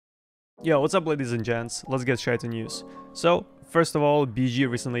Yo, what's up ladies and gents, let's get straight to news. So, first of all, BG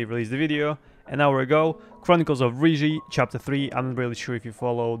recently released a video, an hour ago, Chronicles of Rigi, Chapter 3, I'm not really sure if you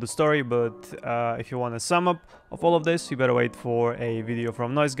follow the story, but if you want a sum up of all of this, you better wait for a video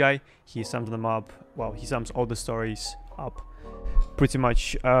from Noise Guy. He sums them up, well, he sums all the stories up pretty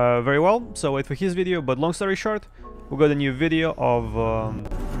much very well, so wait for his video, but long story short, we got a new video of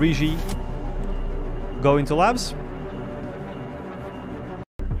Rigi going to labs.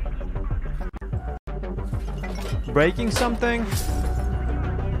 Breaking something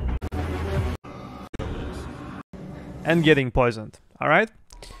and getting poisoned. Alright,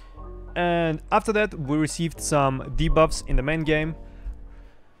 and after that we received some debuffs in the main game.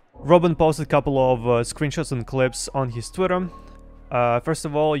 Robin posted a couple of screenshots and clips on his Twitter. First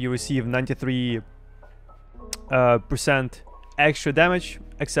of all, you receive 93% extra damage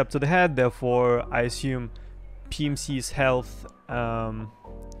except to the head, therefore I assume PMC's health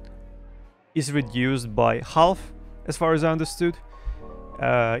is reduced by half, as far as I understood,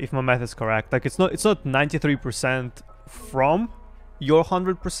 if my math is correct. Like, it's not 93% from your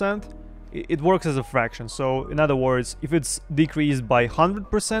 100%. It works as a fraction. So in other words, if it's decreased by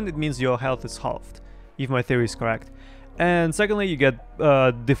 100%, it means your health is halved, if my theory is correct. And secondly, you get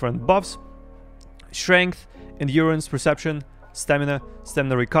different buffs: strength, endurance, perception, stamina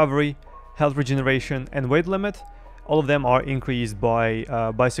recovery, health regeneration, and weight limit. All of them are increased by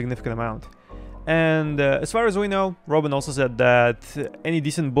a significant amount. And as far as we know, Robin also said that any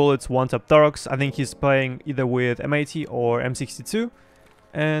decent bullets one-tap Tarkov. I think he's playing either with M80 or M62.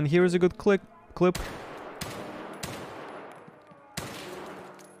 And here is a good clip. The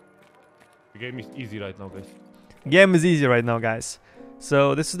game is easy right now, guys. Game is easy right now, guys.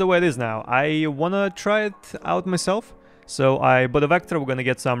 So this is the way it is now. I wanna try it out myself. So I bought a Vector, we're gonna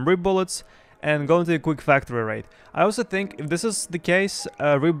get some rib bullets and go into a quick factory raid. I also think if this is the case,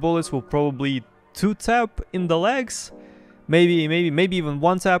 rib bullets will probably 2-tap in the legs. Maybe even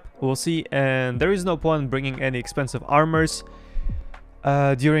 1-tap, we'll see. And there is no point bringing any expensive armors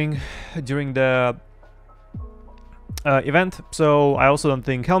during the event. So I also don't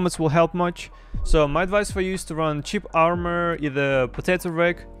think helmets will help much. So my advice for you is to run cheap armor, either Potato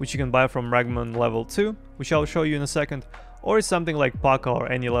Rig, which you can buy from Ragman level 2, which I'll show you in a second, or it's something like Paka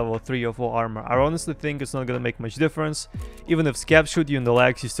or any level 3 or 4 armor. I honestly think it's not gonna make much difference. Even if scabs shoot you in the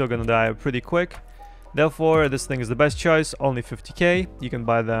legs, you're still gonna die pretty quick. Therefore, this thing is the best choice. Only 50k. You can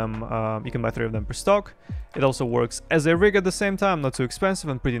buy them. You can buy 3 of them per stock. It also works as a rig at the same time. Not too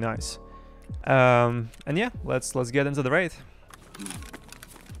expensive and pretty nice. And yeah, let's get into the raid.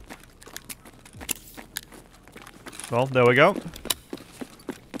 Well, there we go.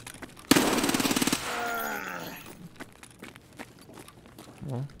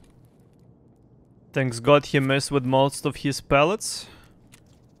 Well, thanks God he missed with most of his pellets,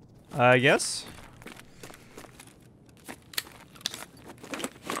 I guess.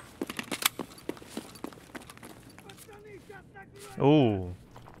 Oh,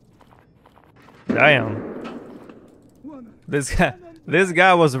 damn! This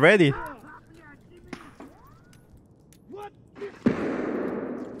guy was ready.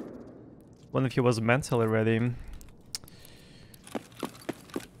 What if he was mentally ready?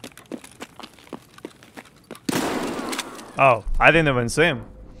 Oh, I didn't even see him.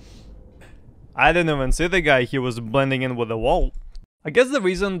 I didn't even see the guy. He was blending in with the wall. I guess the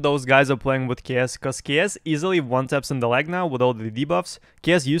reason those guys are playing with KS, because KS easily one-taps in the leg now with all the debuffs.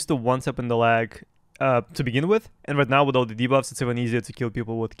 KS used to one-tap in the leg to begin with, and right now with all the debuffs, it's even easier to kill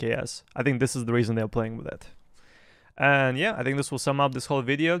people with KS. I think this is the reason they're playing with it. And yeah, I think this will sum up this whole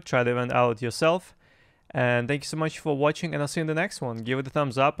video. Try the event out yourself. And thank you so much for watching, and I'll see you in the next one. Give it a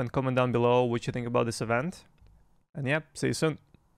thumbs up and comment down below what you think about this event. And yeah, see you soon.